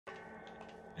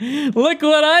Look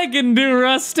what I can do,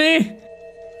 Rusty!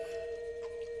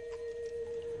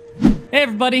 Hey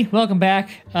everybody, welcome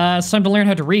back. It's time to learn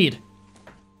how to read.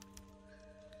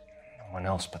 No one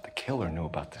else but the killer knew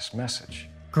about this message.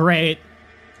 Great.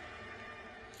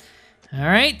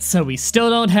 Alright, so we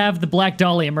still don't have the Black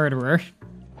Dahlia murderer.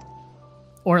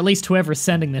 Or at least whoever's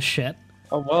sending this shit.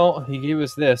 Oh, well, he gave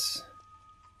us this.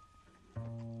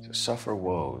 To suffer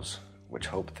woes, which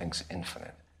hope thinks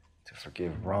infinite. To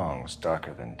forgive wrongs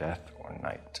darker than death or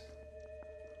night.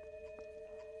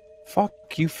 Fuck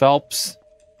you, Phelps.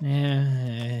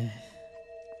 Yeah.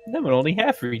 I would only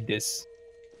half read this.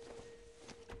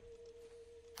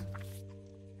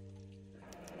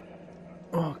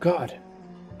 Oh, God.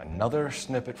 Another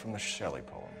snippet from the Shelley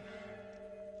poem.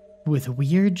 With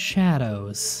weird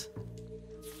shadows.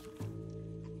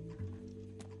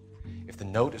 If the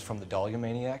note is from the Dahlia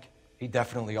maniac, he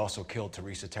definitely also killed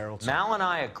Teresa Terrell. Mal and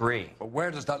I agree. But where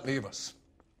does that leave us?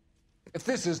 If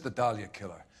this is the Dahlia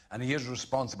killer, and he is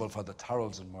responsible for the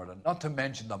Tarrelson murder, not to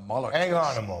mention the Muller Hang case.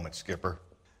 on a moment, Skipper.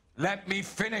 Let me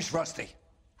finish, Rusty.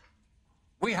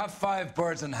 We have 5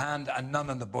 birds in hand and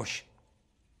none in the bush.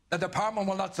 The department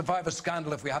will not survive a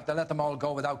scandal if we have to let them all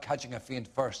go without catching a fiend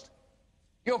first.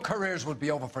 Your careers will be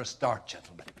over for a start,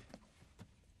 gentlemen.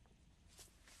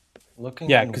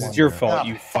 Yeah, because it's your fault,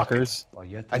 you fuckers.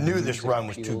 I knew this run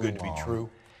was too good to be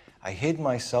true. I hid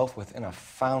myself within a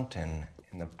fountain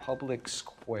in the public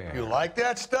square. You like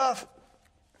that stuff?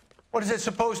 What is it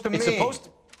supposed to mean? It's supposed to...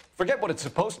 Forget what it's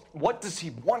supposed to... What does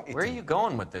he want it Where are to you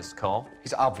going with this, Cole?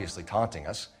 He's obviously taunting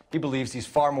us. He believes he's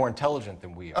far more intelligent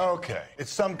than we are. Okay,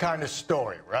 it's some kind of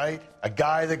story, right? A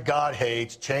guy that God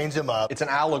hates, chains him up. It's an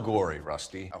allegory,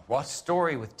 Rusty. A what?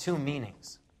 Story with 2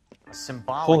 meanings. A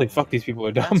symbolic Holy fuck, meaning. these people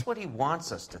are dumb. That's what he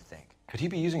wants us to think. Could he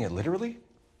be using it literally?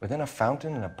 Within a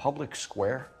fountain in a public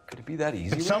square? Could it be that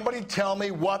easy? Can somebody tell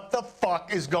me what the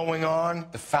fuck is going on?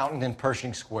 The fountain in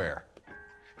Pershing Square.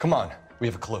 Come on, we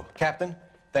have a clue. Captain,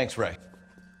 thanks, Ray.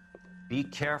 Be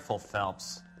careful,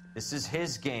 Phelps. This is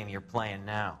his game you're playing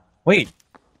now. Wait.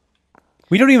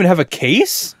 We don't even have a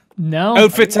case? No.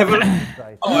 Outfits have...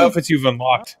 Oh, outfits you've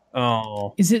unlocked.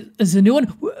 Oh. Is it a new one?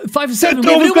 5 to 7. We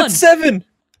No, have a new we've got one. 7!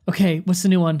 Okay, what's the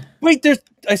new one? Wait, there's...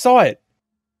 I saw it.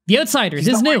 The Outsiders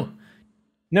is new.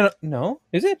 No.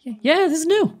 Is it? Yeah, this is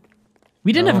new.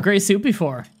 We didn't have a gray suit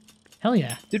before. Hell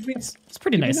yeah. Did we? It's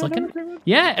pretty Did we nice not have a looking. gray one?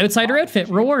 Yeah, Outsider outfit,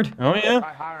 reward. Oh,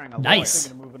 yeah? Nice.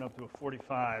 Thinking of moving up to a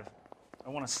 45. I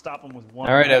want to stop him with 1.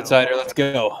 All right, Outsider, let's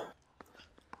go.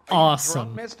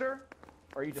 Awesome. Mister?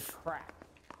 Or are you just cracked?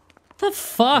 The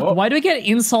fuck? Whoa. Why do we get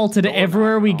insulted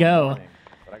everywhere we go?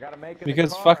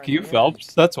 Because fuck you,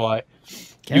 Phelps. That's why.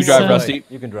 You Guess, drive, Rusty.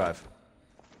 You can drive.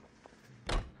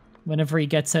 Whenever he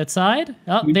gets outside.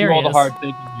 Oh, We there do he all the is. hard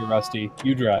thinking here, Rusty.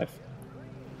 You drive.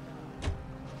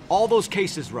 All those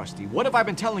cases, Rusty. What have I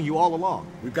been telling you all along?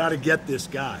 We've got to get this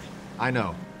guy. I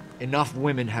know. Enough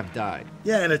women have died.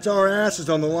 Yeah, and it's our asses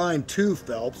on the line too,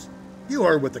 Phelps. You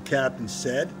heard what the captain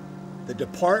said. The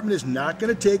department is not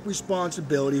going to take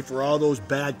responsibility for all those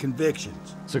bad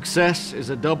convictions. Success is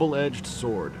a double-edged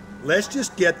sword. Let's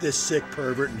just get this sick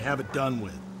pervert and have it done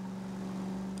with.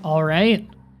 All right.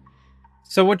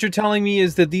 So what you're telling me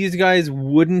is that these guys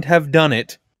wouldn't have done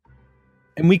it,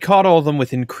 and we caught all of them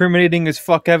with incriminating as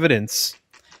fuck evidence.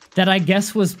 That I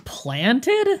guess was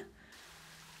planted?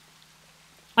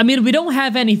 I mean, we don't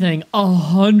have anything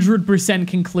 100%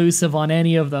 conclusive on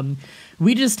any of them.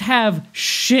 We just have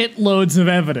shitloads of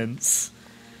evidence.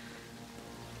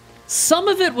 Some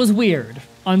of it was weird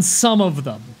on some of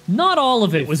them. Not all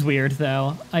of it was weird,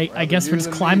 though. I guess we're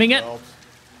just climbing it.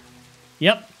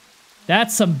 Yep.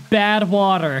 That's some bad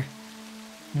water.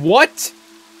 What?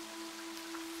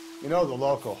 You know the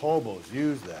local hobos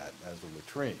use that as a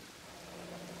latrine.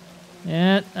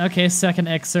 Yeah, okay, second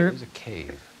excerpt. There's a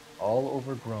cave, all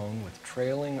overgrown with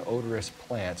trailing odorous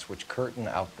plants which curtain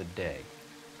out the day.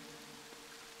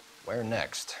 Where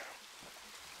next?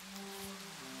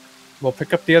 Well,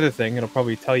 pick up the other thing. It'll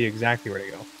probably tell you exactly where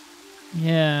to go.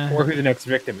 Yeah. Or who the next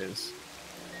victim is.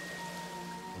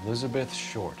 Elizabeth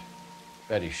Short.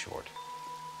 Betty Short.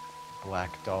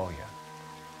 Black Dahlia.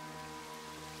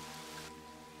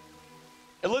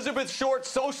 Elizabeth Short's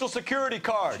social security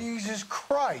card. Jesus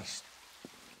Christ.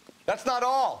 That's not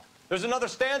all. There's another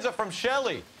stanza from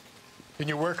Shelley. Can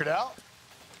you work it out?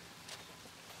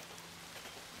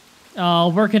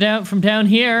 I'll work it out from down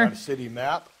here. Got a city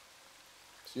map?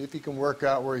 See if you can work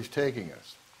out where he's taking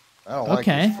us. I don't like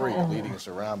Okay. this freak leading us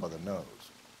around by the nose.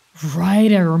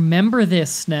 Right, I remember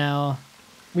this now.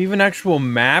 We have an actual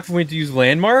map. We have to use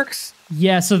landmarks?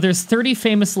 Yeah, so there's 30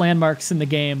 famous landmarks in the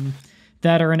game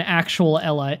that are in actual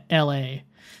LA.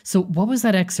 So what was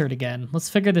that excerpt again? Let's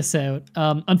figure this out.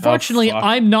 Unfortunately, fuck.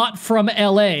 I'm not from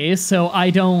LA, so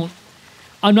I'm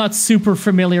not super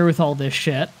familiar with all this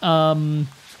shit. The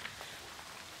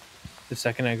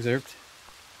second excerpt.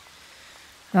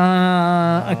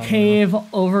 A cave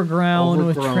overgrown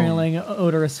with Overgrown. trailing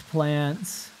odorous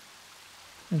plants.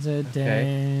 It's a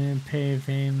day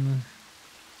paving.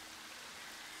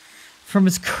 From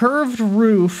its curved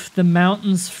roof, the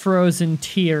mountains froze in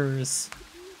tears.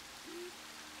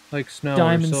 Like snow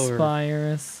Diamond or silver.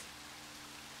 spires.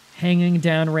 Hanging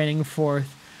down, raining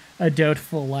forth a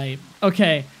doubtful light.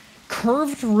 Okay.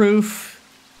 Curved roof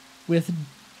with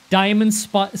diamond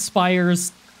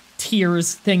spires,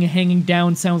 tears thing hanging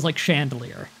down sounds like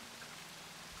chandelier.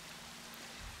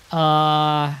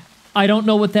 I don't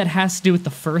know what that has to do with the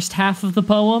first half of the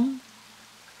poem.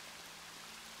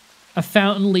 A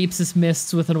fountain leaps its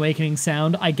mists with an awakening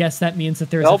sound. I guess that means that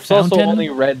there's Phelps a fountain. also only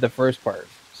read the first part,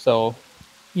 so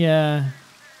Yeah.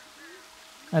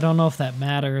 I don't know if that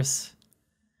matters.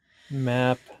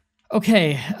 map.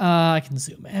 Okay, I can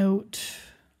zoom out.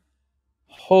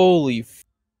 Holy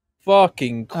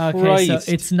fucking Christ! Okay, so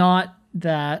it's not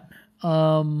that.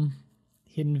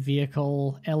 Hidden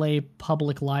vehicle, LA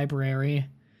Public Library.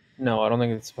 No, I don't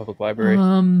think it's a public library.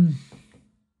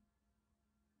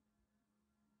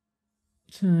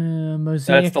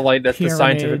 Mosaic That's the light. That's the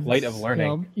scientific pyramids. light of learning.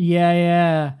 Well,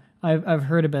 yeah. I've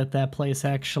heard about that place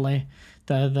actually.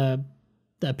 The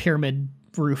pyramid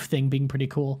roof thing being pretty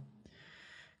cool.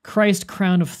 Christ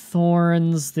crown of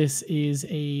thorns. This is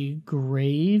a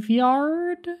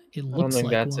graveyard. It looks I don't think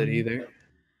like that's one. it either.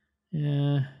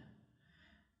 Yeah.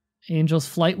 Angel's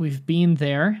Flight. We've been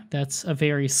there. That's a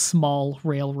very small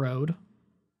railroad.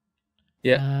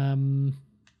 Yeah. I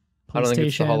I don't think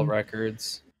it's the Hall of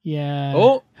Records. Yeah.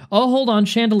 Oh, hold on.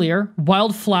 Chandelier,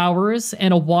 wildflowers,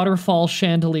 and a waterfall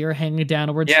chandelier hanging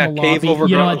downwards yeah, from the cave lobby. overgrown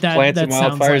You know what? with That, plants that and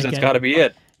sounds wildfires. like That's it. got to be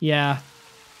it. Yeah.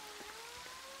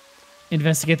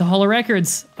 Investigate the Hall of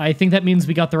Records. I think that means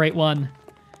we got the right one.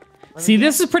 See,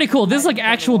 this is pretty cool. This is like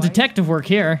actual detective work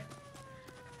here.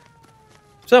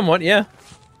 Somewhat, yeah.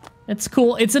 It's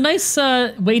cool. It's a nice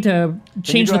way to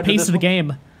change the drive to pace this of the one?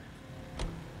 game.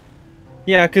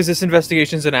 Yeah, because this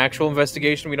investigation is an actual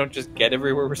investigation. We don't just get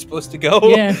everywhere we're supposed to go.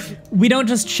 Yeah, we don't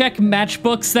just check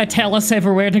matchbooks that tell us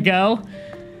everywhere to go.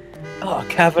 Oh,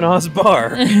 Kavanaugh's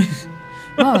bar.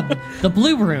 Oh, the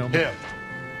Blue Room. Him.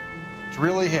 It's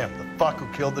really him, the fuck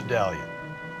who killed the Dahlia.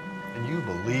 And you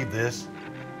believe this?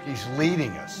 He's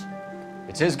leading us.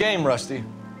 It's his game, Rusty.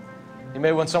 He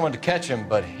may want someone to catch him,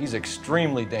 but he's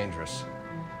extremely dangerous.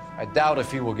 I doubt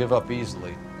if he will give up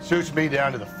easily. Suits me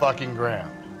down to the fucking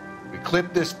ground. We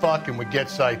clip this fuck and we get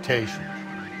citation.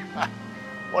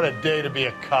 What a day to be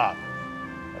a cop.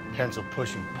 That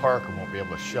pencil-pushing Parker won't be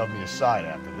able to shove me aside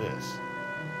after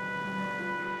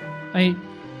this.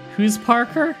 Who's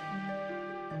Parker?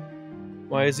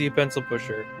 Why is he a pencil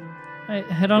pusher? I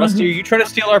don't know. Rusty, are you trying to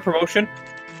steal our promotion?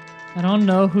 I don't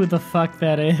know who the fuck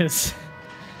that is.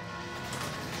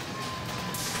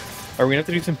 Are we gonna have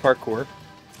to do some parkour?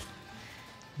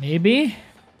 Maybe?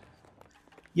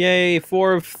 Yay,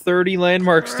 4 of 30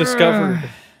 landmarks discovered.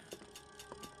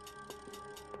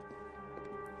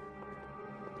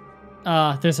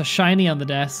 There's a shiny on the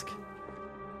desk.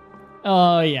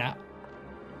 Oh, yeah.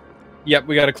 Yep,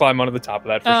 we gotta climb onto the top of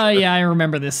that for sure. Yeah, I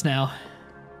remember this now.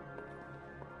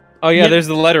 Oh yeah, Yep. there's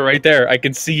the letter right there. I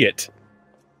can see it.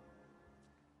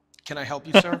 Can I help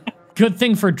you, sir? Good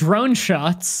thing for drone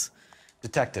shots.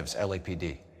 Detectives,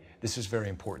 LAPD. This is very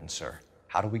important, sir.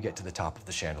 How do we get to the top of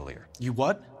the chandelier? You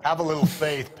what? Have a little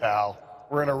faith, pal.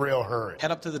 We're in a real hurry.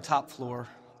 Head up to the top floor.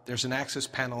 There's an access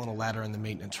panel and a ladder in the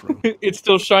maintenance room. It's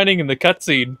still shining in the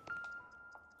cutscene.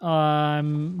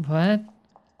 What?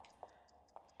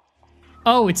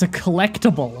 Oh, it's a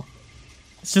collectible.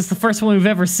 It's just the first one we've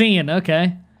ever seen.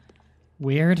 Okay.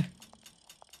 Weird.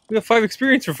 We got 5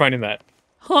 experience for finding that.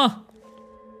 Huh.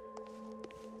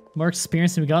 More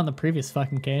experience than we got in the previous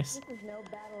fucking case.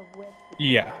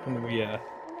 Yeah,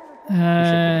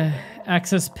 yeah.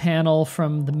 Access panel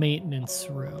from the maintenance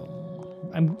room.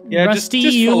 Yeah, Rusty,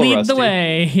 just you follow lead Rusty. the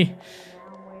way.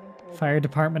 Fire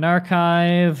department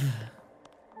archive.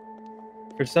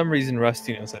 For some reason,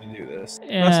 Rusty knows how to do this.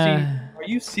 Yeah. Rusty, are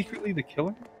you secretly the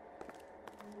killer?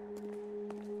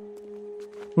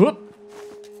 Whoop.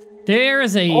 There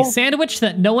is a sandwich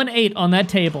that no one ate on that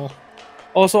table.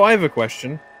 Also, I have a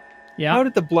question. Yeah. How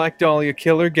did the Black Dahlia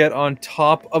killer get on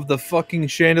top of the fucking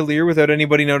chandelier without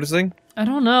anybody noticing? I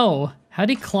don't know. How'd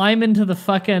he climb into the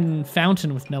fucking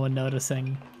fountain with no one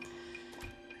noticing?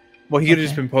 Well, he could have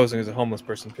just been posing as a homeless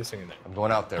person pissing in it. I'm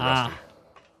going out there, Rusty.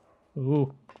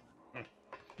 Ooh.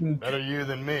 Better you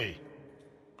than me.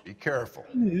 Be careful.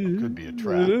 Could be a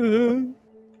trap.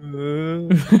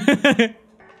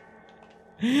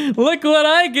 Look what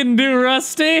I can do,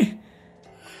 Rusty!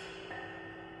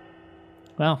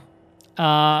 Well,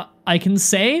 I can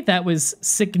say that was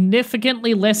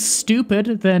significantly less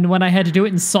stupid than when I had to do it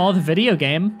in Saw the video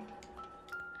game.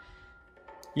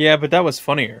 Yeah, but that was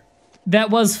funnier. That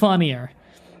was funnier.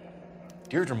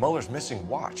 Deirdre Muller's missing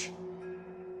watch.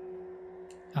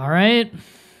 Alright.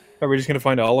 Are we just gonna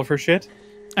find all of her shit?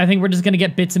 I think we're just gonna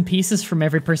get bits and pieces from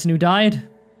every person who died.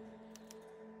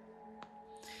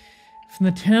 From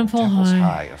the temple Temples high.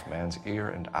 high of man's ear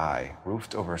and eye,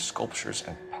 roofed over sculptures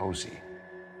and posy.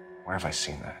 Where have I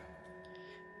seen that?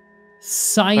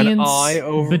 Science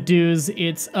Badooz.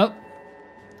 It's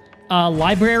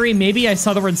library. Maybe I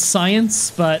saw the word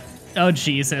science, but oh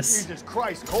Jesus. Jesus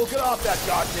Christ, Cole, get off that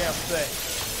goddamn thing.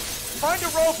 Find a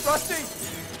rope, Rusty.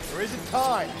 There isn't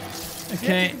time.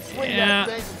 Okay. See if you can swing that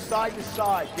thing from side to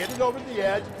side. Get it over the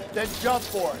edge, then jump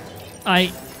for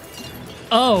it.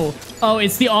 Oh,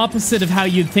 it's the opposite of how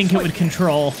you'd think it would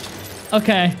control.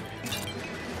 Okay.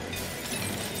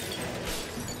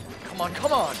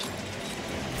 Come on.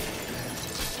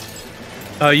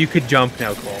 You could jump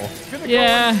now, Cole.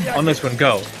 Yeah. On this one,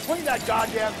 go. Swing that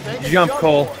goddamn thing. Jump,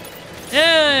 Cole.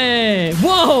 Hey!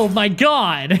 Whoa, my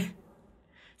God!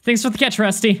 Thanks for the catch,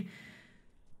 Rusty.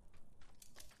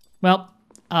 Well,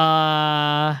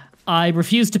 I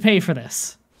refuse to pay for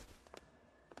this.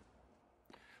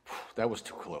 That was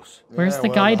too close. Where's the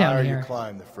guy down here? The higher you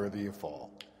climb, the further you fall.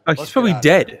 Oh, he's probably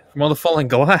dead from all the falling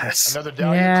glass. Another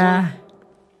down Yeah.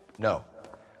 No,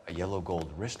 a yellow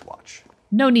gold wristwatch.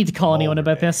 No need to call anyone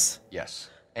about this. Yes,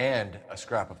 and a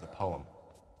scrap of the poem.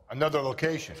 Another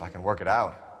location. If I can work it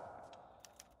out.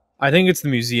 I think it's the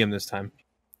museum this time.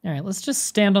 All right, let's just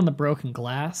stand on the broken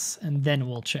glass, and then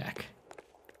we'll check.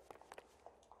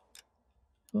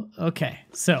 Okay,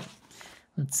 so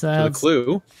let's the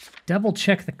clue. Double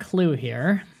check the clue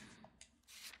here.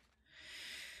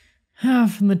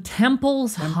 From the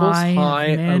temples high,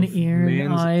 man's ear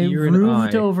and eye,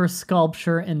 roofed over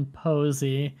sculpture and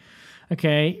posy.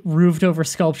 Okay, roofed over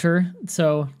sculpture,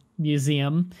 so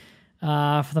museum.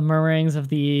 For the murmurings of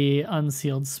the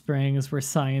unsealed springs where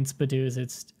science Badooz,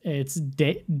 it's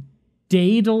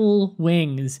daedal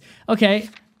wings. Okay,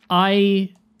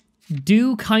 I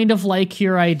do kind of like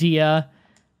your idea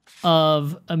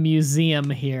of a museum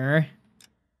here.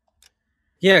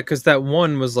 Yeah, because that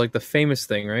one was like the famous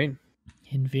thing, right?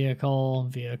 Hidden vehicle.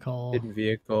 Hidden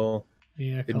vehicle.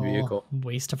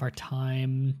 Waste of our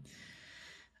time.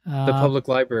 The public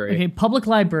library. Okay, public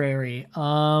library.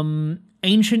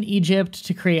 Ancient Egypt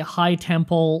to create high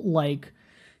temple, like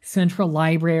central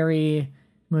library,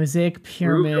 mosaic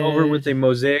pyramid. Roofed over with a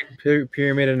mosaic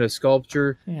pyramid and a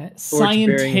sculpture. Yeah,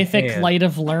 scientific light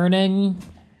of learning.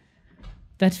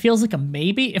 That feels like a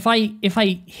maybe. If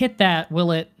I hit that,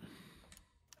 will it?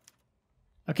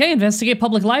 Okay, investigate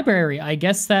public library. I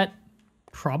guess that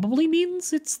probably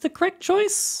means it's the correct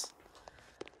choice.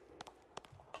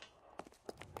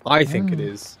 I think it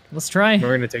is. Let's try.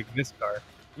 We're gonna take this car.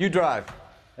 You drive.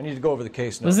 I need to go over the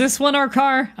case now. Was this one our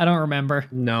car? I don't remember.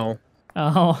 No.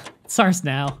 Oh, it's ours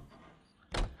now.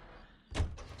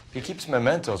 He keeps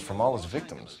mementos from all his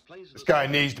victims. This guy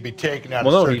needs to be taken out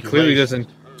Well, of no, he circulation. clearly doesn't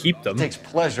keep them. He takes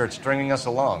pleasure at stringing us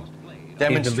along,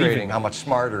 demonstrating how much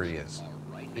smarter he is.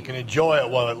 You can enjoy it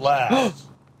while it lasts.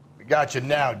 We got you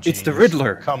now, genius. It's the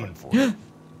Riddler. Coming for you.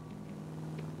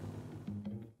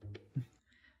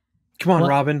 Come on,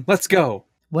 Robin, let's go.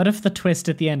 What if the twist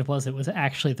at the end was it was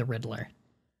actually the Riddler?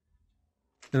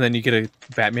 And then you get a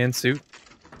Batman suit.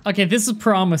 Okay, this is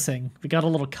promising. We got a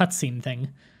little cutscene thing.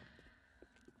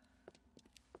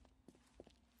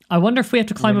 I wonder if we have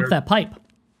to climb up that pipe.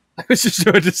 I was just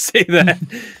about to say that.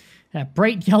 That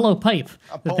bright yellow pipe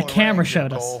that the camera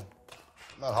showed us.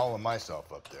 I'm not hauling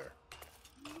myself up there.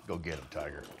 Go get him,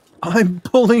 Tiger. I'm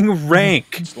pulling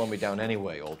rank. Slow me down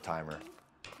anyway, old timer.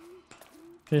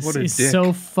 This What a is dick.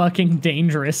 so fucking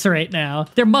dangerous right now.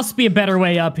 There must be a better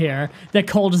way up here that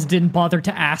Cole just didn't bother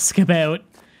to ask about.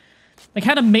 Like,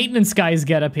 how do maintenance guys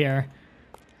get up here?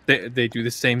 They do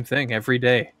the same thing every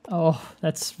day. Oh,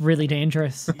 that's really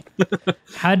dangerous.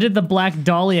 How did the Black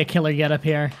Dahlia killer get up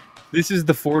here? This is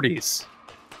the 40s.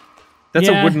 That's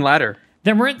Yeah. a wooden ladder.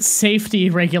 There weren't safety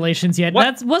regulations yet.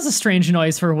 What? That was a strange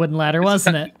noise for a wooden ladder,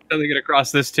 wasn't it? How they get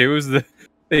across this too? Is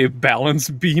they balance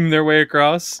beam their way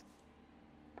across?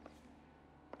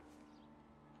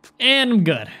 And I'm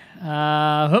good.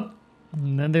 Whoop.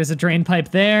 And then there's a drain pipe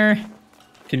there.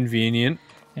 Convenient.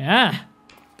 Yeah.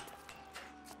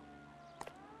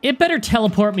 It better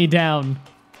teleport me down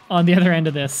on the other end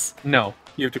of this. No,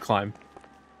 you have to climb.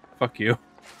 Fuck you.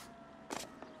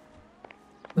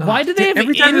 Why do they have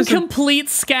every time incomplete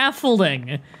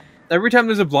scaffolding? Every time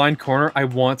there's a blind corner, I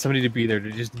want somebody to be there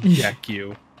to just deck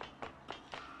you.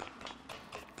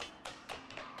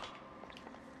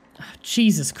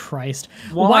 Jesus Christ.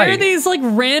 Why are these, like,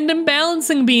 random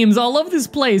balancing beams all over this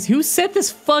place? Who set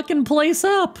this fucking place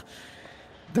up?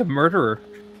 The murderer.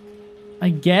 I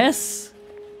guess.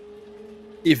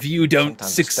 If you don't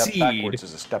Sometimes succeed... a step backwards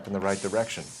is a step in the right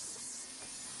direction.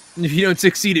 If you don't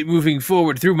succeed at moving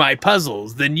forward through my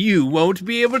puzzles, then you won't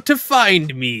be able to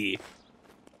find me.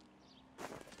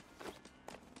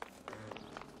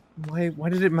 Why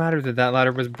did it matter that that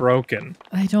ladder was broken?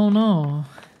 I don't know.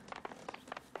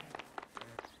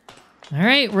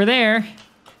 Alright, we're there.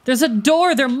 There's a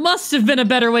door! There must have been a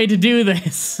better way to do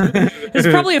this. It's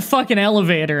probably a fucking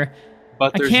elevator.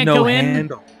 But there's I can't no go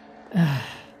handle. in.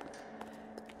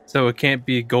 So it can't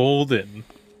be golden.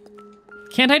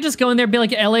 Can't I just go in there and be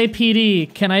like,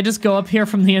 LAPD, can I just go up here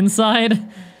from the inside?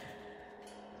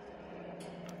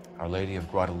 Our Lady of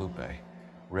Guadalupe,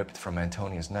 ripped from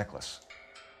Antonia's necklace.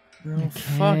 Oh,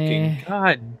 fucking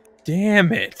god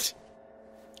damn it.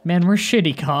 Man, we're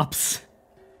shitty cops.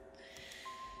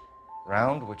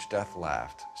 Round which death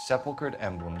laughed, sepulchred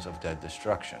emblems of dead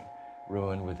destruction,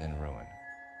 ruin within ruin.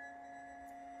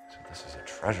 So this is a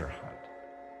treasure hunt.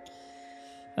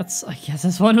 I guess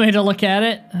that's one way to look at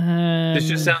it. This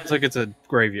just sounds like it's a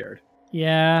graveyard.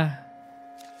 Yeah.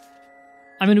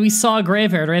 I mean, we saw a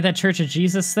graveyard, right? That Church of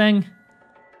Jesus thing?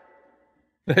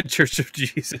 That Church of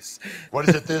Jesus. What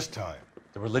is it this time?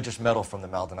 The religious medal from the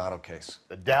Maldonado case.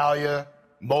 The Dahlia,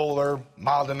 Moeller,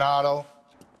 Maldonado.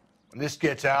 When this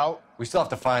gets out... We still have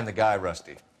to find the guy,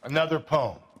 Rusty. Another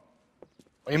poem.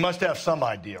 Well, you must have some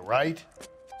idea, right?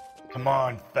 Come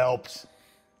on, Phelps.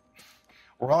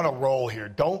 We're on a roll here.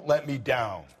 Don't let me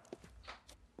down.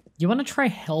 You want to try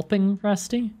helping,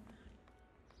 Rusty?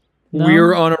 No?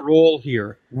 We're on a roll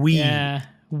here. Yeah,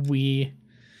 we.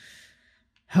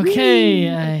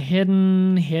 Okay,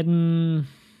 hidden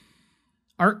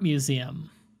art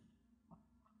museum.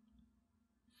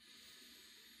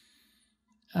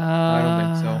 I don't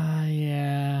think so.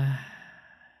 Yeah.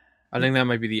 I think that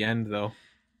might be the end, though.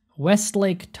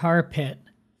 Westlake Tar Pit.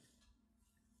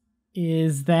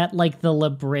 Is that like the La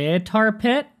Brea Tar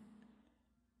Pit?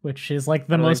 Which is like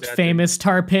the most famous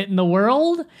tar pit in the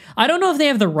world? I don't know if they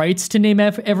have the rights to name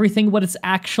everything what it's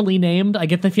actually named. I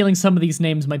get the feeling some of these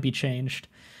names might be changed.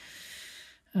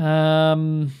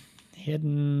 Hidden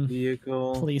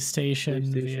vehicle. Police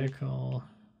station. Vehicle.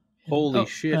 Holy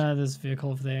shit. There's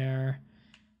vehicle over there.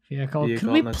 Vehicle.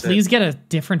 Can we please get a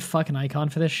different fucking icon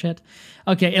for this shit?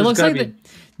 Okay, it looks like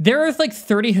there are like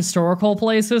 30 historical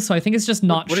places, so I think it's just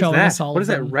not showing us all What of is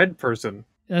them. that red person?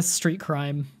 That's street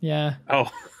crime. Yeah. Oh.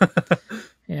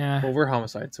 Yeah. Well, we're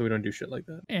homicide, so we don't do shit like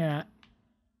that. Yeah.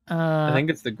 I think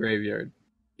it's the graveyard.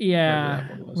 Yeah.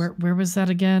 Where was that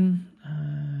again?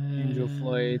 Angel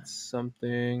Flights,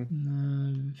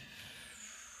 something.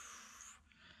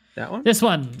 That one? This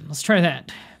one. Let's try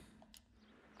that.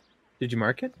 Did you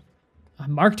mark it? I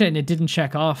marked it and it didn't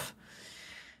check off.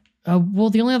 Well,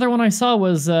 the only other one I saw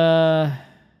was... Oh,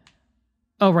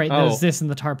 right. There's this in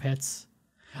the tar pits.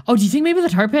 Oh, do you think maybe the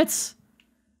tar pits?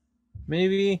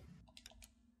 Maybe.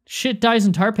 Shit dies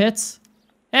in tar pits.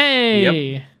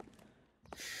 Hey! Yep.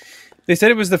 They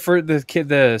said it was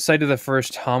the site of the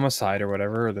first homicide or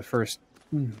whatever, or the first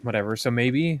whatever, so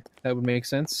maybe that would make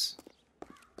sense.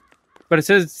 But it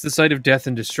says it's the site of death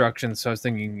and destruction, so I was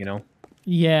thinking, you know,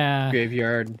 yeah,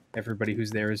 graveyard, everybody who's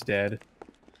there is dead.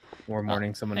 Or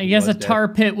mourning someone I guess a tar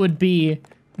pit would be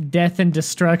death and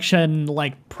destruction,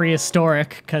 like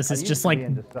prehistoric, because it's just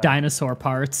like dinosaur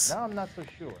parts. Now I'm not so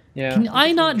sure. Yeah. Can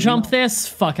I not jump this?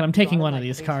 Fuck it, I'm taking one of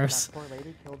these cars.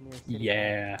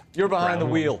 Yeah. You're behind the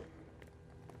wheel.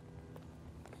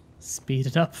 Speed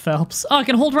it up, Phelps. Oh, I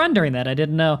can hold run during that. I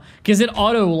didn't know. Because it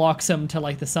auto-locks him to,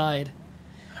 like, the side.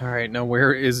 All right, now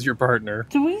where is your partner?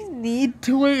 Do we need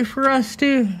to wait for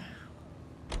Rusty?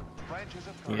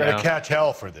 We're gonna catch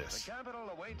hell for this.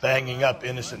 Banging up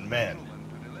innocent men.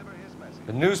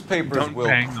 The newspapers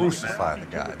will crucify the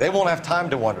guy. They won't have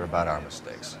time to wonder about our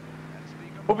mistakes.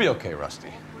 We'll be okay,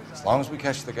 Rusty, as long as we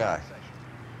catch the guy.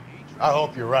 I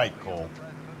hope you're right, Cole.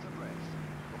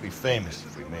 We'll be famous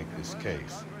if we make this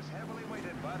case.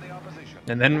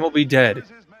 And then we'll be dead.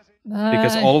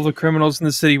 Because all of the criminals in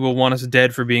the city will want us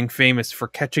dead for being famous for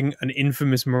catching an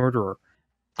infamous murderer.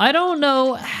 I don't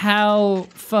know how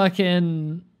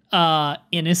fucking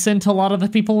innocent a lot of the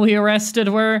people we arrested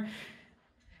were.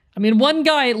 I mean, one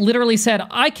guy literally said,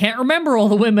 I can't remember all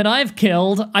the women I've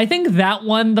killed. I think that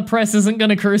one the press isn't going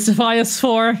to crucify us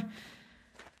for.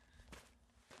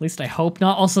 At least I hope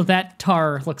not. Also, that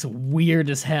tar looks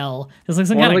weird as hell. There's like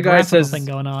some kind of graphical thing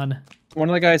going on. One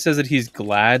of the guys says that he's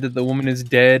glad that the woman is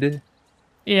dead.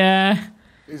 Yeah.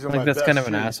 These are I think my that's best kind of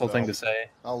an shoes, asshole thing to Phelps. say.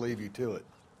 I'll leave you to it.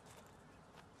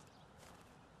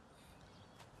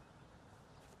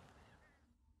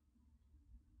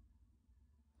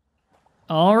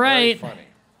 All right. Very funny.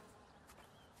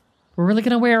 We're really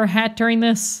gonna wear a hat during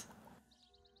this?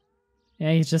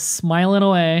 Yeah, he's just smiling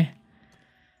away.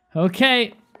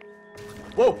 Okay.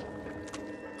 Whoa!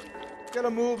 Get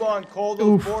a move on, Cole.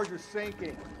 Those boards are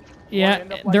sinking. Yeah,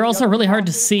 they're also really hard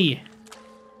to see.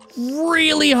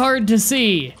 Really hard to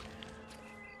see.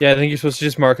 Yeah, I think you're supposed to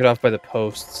just mark it off by the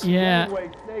posts. Yeah. Anyway,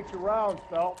 snakes around,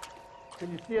 Phelps.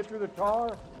 Can you see it through the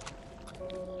tar?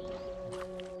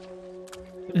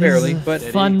 Barely, This is a but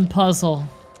fun puzzle.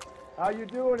 How you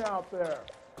doing out there?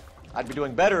 I'd be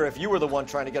doing better if you were the one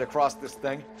trying to get across this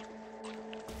thing.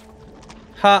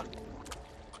 Ha!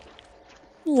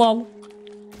 Lol.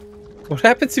 What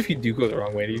happens if you do go the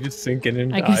wrong way? Do you just sink in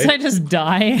and I die? guess I just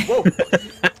die.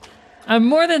 I'm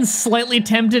more than slightly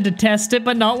tempted to test it,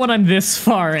 but not when I'm this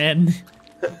far in.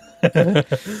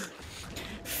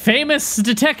 Famous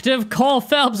detective Cole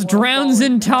Phelps drowns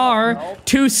in tar,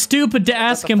 too stupid to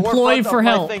ask employee for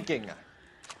help.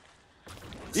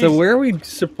 So where are we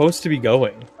supposed to be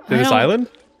going? To this island?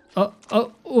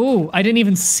 Oh, I didn't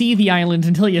even see the island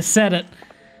until you said it.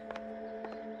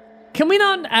 Can we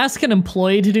not ask an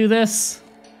employee to do this?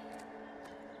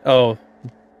 Oh,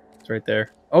 it's right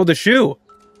there. Oh, the shoe!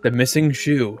 The missing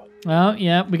shoe. Oh,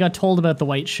 yeah, we got told about the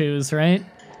white shoes, right?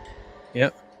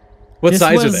 Yep. What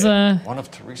size are they? One of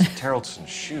Teresa Terreltson's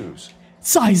shoes.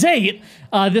 Size 8!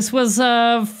 This was,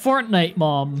 Fortnite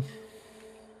Mom.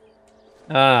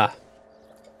 Ah.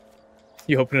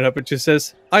 You open it up, it just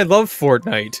says, I love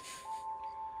Fortnite.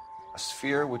 A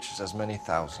sphere which is as many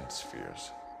thousand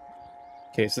spheres.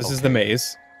 Okay, so this is the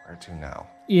maze. Where to now?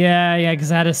 Yeah, because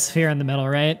that had a sphere in the middle,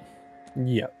 right?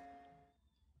 Yep.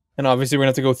 And obviously we're gonna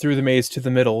have to go through the maze to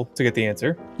the middle to get the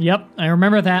answer. Yep, I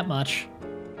remember that much.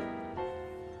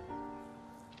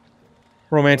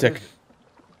 Romantic.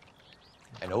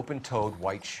 An open-toed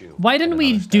white shoe. Why didn't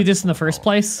we do this in the first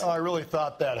place? Oh, I really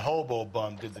thought that hobo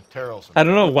bum did the Terrelson. I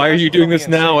don't know, why are you doing this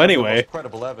now anyway?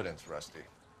 Credible evidence, Rusty.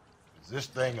 Is this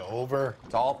thing over?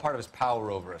 It's all part of his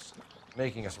power over us,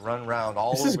 making us run round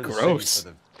all This over is the gross. city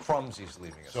for the crumbs he's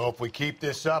leaving us. So if we keep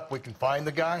this up, we can find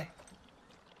the guy?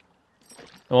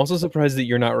 I'm also surprised that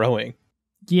you're not rowing.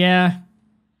 Yeah.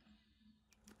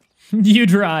 You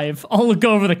drive. I'll look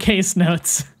over the case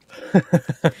notes.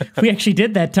 We actually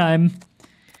did that time.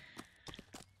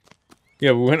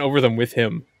 Yeah, we went over them with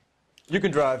him. You can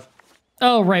drive.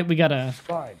 Oh, right, we gotta...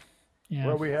 Fine. Yeah.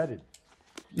 Where are we headed?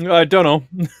 I don't know.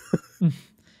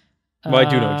 Well, I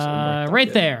do know.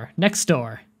 Right there, next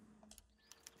door.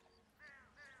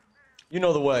 You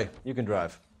know the way. You can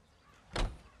drive.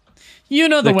 You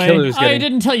know the way. killer's I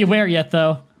didn't tell you where yet,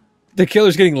 though. The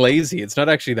killer's getting lazy. It's not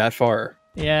actually that far.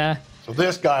 Yeah. So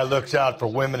this guy looks out for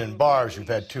women in bars who've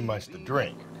had too much to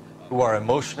drink. Who are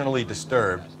emotionally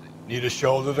disturbed. Need a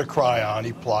shoulder to cry on,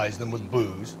 he plies them with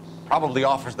booze. Probably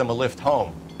offers them a lift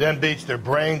home. Then beats their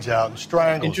brains out and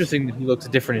strangles Interesting that he looks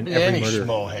different in every any murder.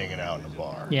 schmo hanging out in the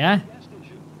bar. Yeah?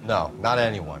 No, not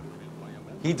anyone.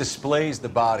 He displays the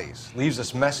bodies, leaves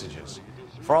us messages.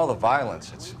 For all the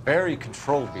violence, it's very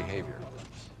controlled behavior.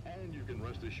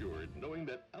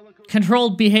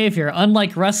 Controlled behavior,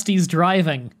 unlike Rusty's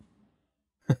driving.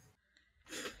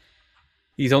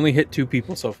 He's only hit 2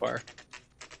 people so far.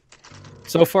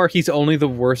 So far, he's only the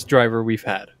worst driver we've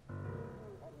had.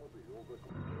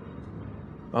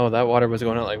 Oh, that water was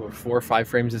going out like with 4 or 5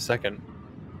 frames a second.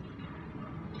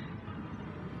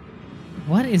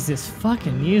 What is this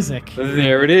fucking music?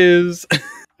 There it is.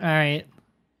 Alright.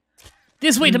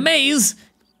 This way to maze!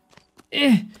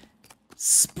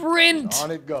 Sprint!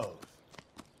 On it goes.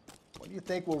 When do you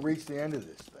think we'll reach the end of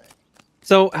this thing?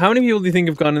 So, how many people do you think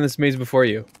have gone in this maze before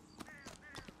you?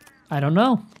 I don't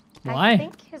know. Why? I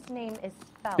think his name is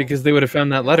Phelps. Because they would have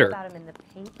found that letter. About him in the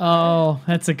paper. Oh,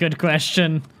 that's a good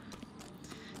question.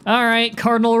 Alright,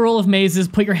 cardinal rule of mazes,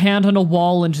 put your hand on a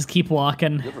wall and just keep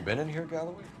walking. You ever been in here,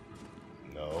 Galloway?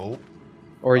 No.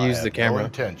 Or I use have the camera. No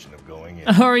intention of going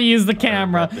in. Or use the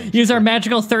camera. Use our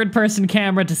magical third-person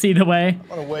camera to see the way.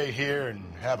 I want to wait here and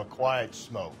have a quiet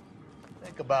smoke.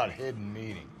 Think about hidden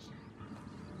meetings.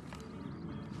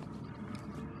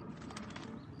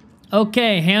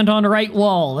 Okay, hand on right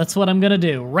wall. That's what I'm gonna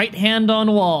do. Right hand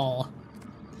on wall.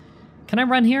 Can I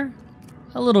run here?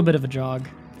 A little bit of a jog.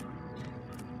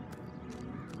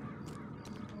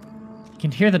 You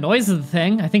can hear the noise of the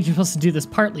thing. I think you're supposed to do this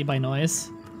partly by noise.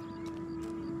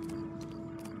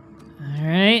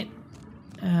 Alright.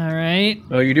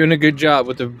 Oh, you're doing a good job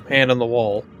with the hand on the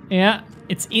wall. Yeah,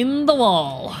 it's in the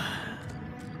wall.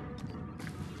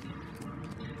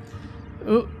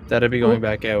 Ooh. That'd be going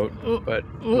back out, but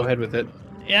go ahead with it.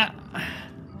 Yeah.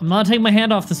 I'm not taking my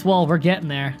hand off this wall. We're getting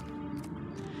there.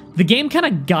 The game kind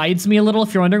of guides me a little,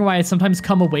 if you're wondering why I sometimes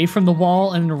come away from the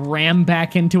wall and ram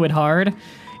back into it hard.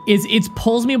 It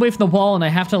pulls me away from the wall and I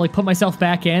have to like put myself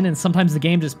back in, and sometimes the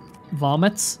game just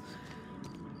vomits.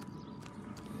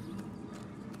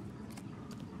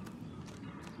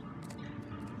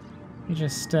 You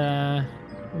just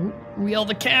wheel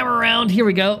the camera around. Here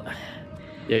we go.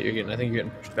 Yeah, I think you're getting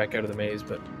pushed back out of the maze,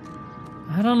 but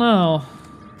I don't know.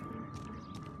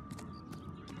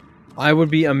 I would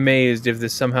be amazed if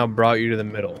this somehow brought you to the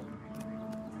middle.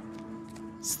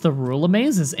 It's the rule of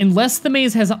mazes. Unless the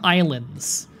maze has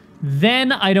islands,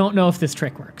 then I don't know if this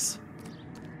trick works.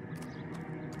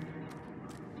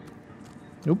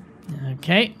 Nope.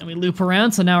 Okay, let me loop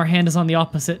around, so now our hand is on the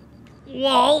opposite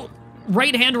wall.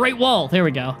 Right hand, right wall. There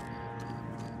we go.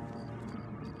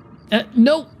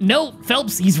 No,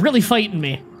 Phelps, he's really fighting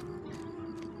me.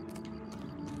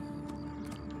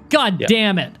 God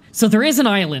damn it. So there is an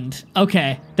island.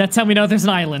 Okay, that's how we know there's an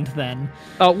island then.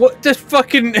 Oh, what? Just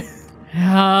fucking... Do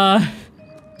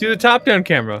the top-down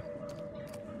camera.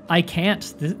 I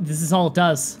can't. This is all it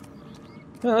does.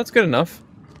 Well, that's good enough.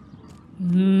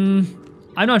 I'm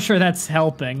not sure that's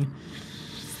helping.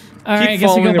 All right, I Keep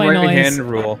guess we go following the by right-hand noise.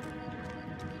 rule.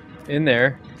 In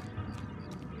there.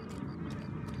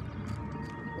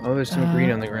 Oh, there's some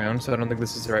green on the ground, so I don't think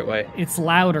this is the right way. It's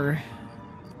louder.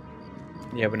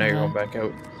 Yeah, but now you're going back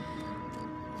out.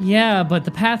 Yeah, but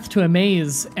the path to a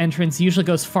maze entrance usually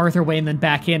goes farther away and then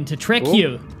back in to trick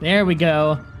you. There we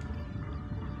go.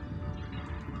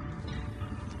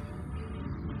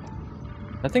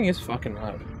 That thing is fucking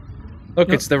loud. Look,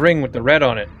 it's the ring with the red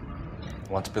on it.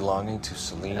 Once belonging to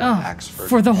Celine Axford.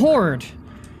 For the Horde.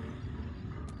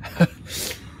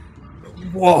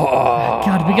 Whoa.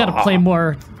 God, we gotta play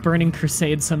more Burning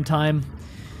Crusade sometime.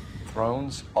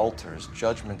 Thrones, altars,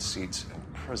 judgment seats,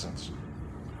 and prisons.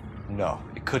 No,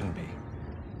 it couldn't be.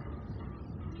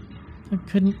 It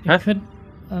couldn't. It could.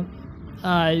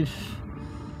 I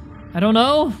don't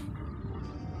know.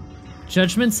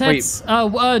 Judgment sets.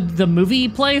 The movie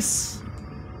place,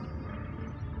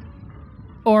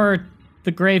 or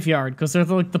the graveyard, because they're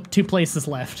like the two places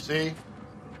left. See,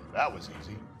 that was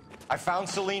easy. I found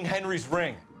Celine Henry's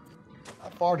ring. How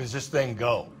far does this thing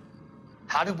go?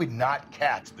 How did we not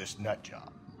catch this nut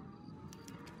job?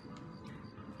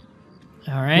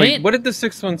 All right. Wait, what did the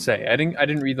sixth one say? I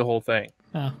didn't read the whole thing.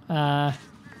 Oh,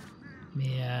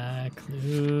 yeah,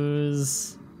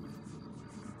 clues.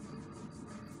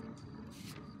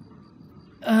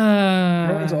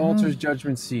 Thrones, altars,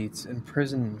 judgment seats, and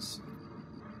prisons.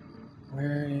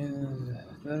 Where is...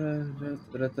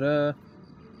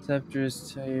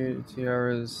 Scepters,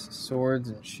 tiaras, swords,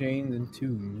 and chains, and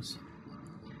tombs.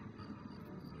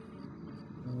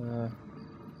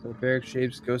 Barbaric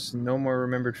shapes, ghosts, and no more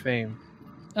remembered fame.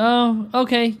 Oh,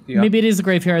 okay. Maybe it is a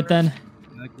graveyard then.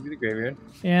 That could be the graveyard.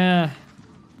 Yeah.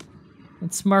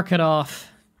 Let's mark it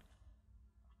off.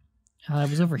 It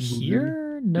was over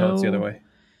here? No. It's the other way.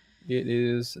 It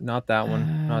is not that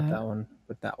one, not that one,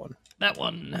 but that one. That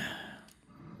one.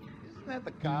 Isn't that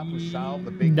the cop who solved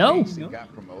the big case and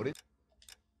got promoted?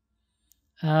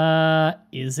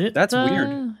 Is it? That's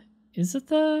weird. Is it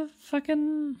the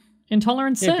fucking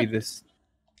intolerance set? Can't be this.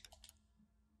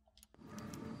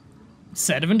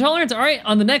 Set of intolerance. All right,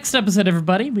 on the next episode,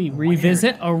 everybody, we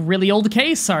revisit a really old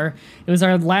case. It was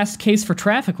our last case for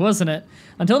traffic, wasn't it?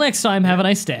 Until next time, have a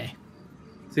nice day.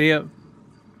 See ya.